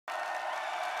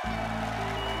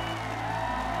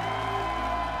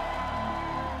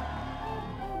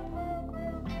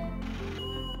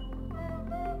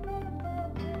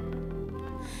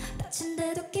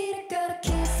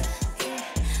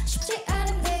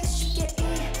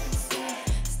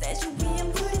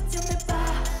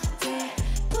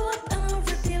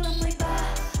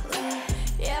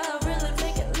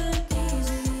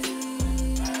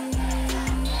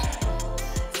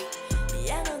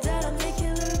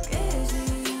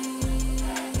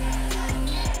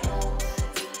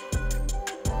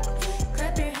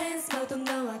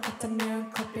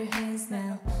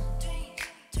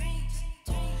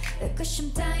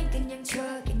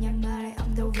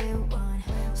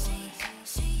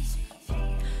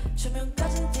조명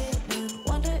꺼진 뒤는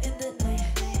wander in the night.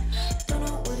 Don't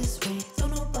know what is right, don't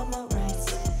know about my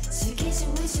rights.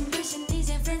 슬기신 위신 불신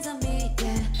이제 friends on me,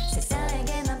 yeah.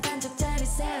 세상에게 난 반쪽짜리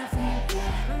seraphim,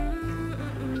 yeah.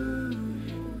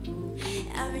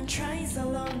 I've been trying so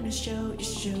long to show you,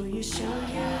 show you, show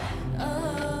you.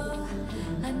 Oh,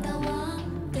 I'm the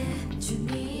one that you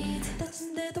need.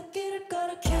 다친데도 길을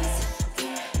걸어 kiss.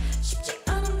 쉽지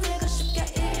않은 내가 쉽게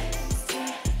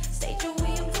easy. Stage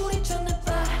위에 부딪혀 내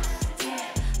body.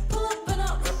 Pull up and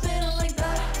I'll rip it on like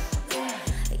that.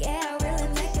 Yeah, I really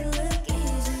make it look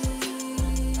easy.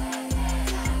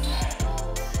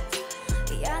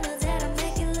 Yeah, I know that I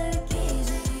make it look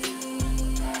easy.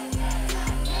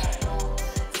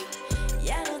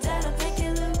 Yeah, I know that I make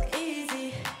it look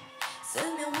easy.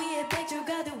 쓰면 위에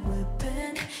백조가 돼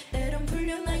whipping. 때론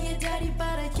풀려 나의 다리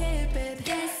but I keep it.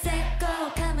 Get set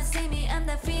go, come and see me, I'm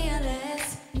that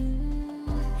fearless.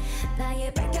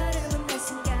 나의 발걸음은 매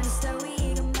순간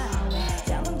스토리가 my way.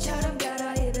 영웅처럼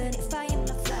걸어 even if I am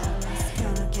not flawless.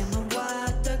 편하게만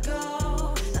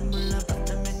왔다고 난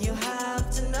몰라봤다면 you have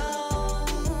to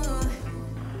know.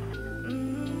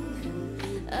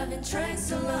 I've been trying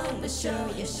so long to show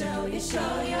you, show you,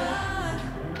 show you.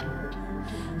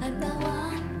 I'm the one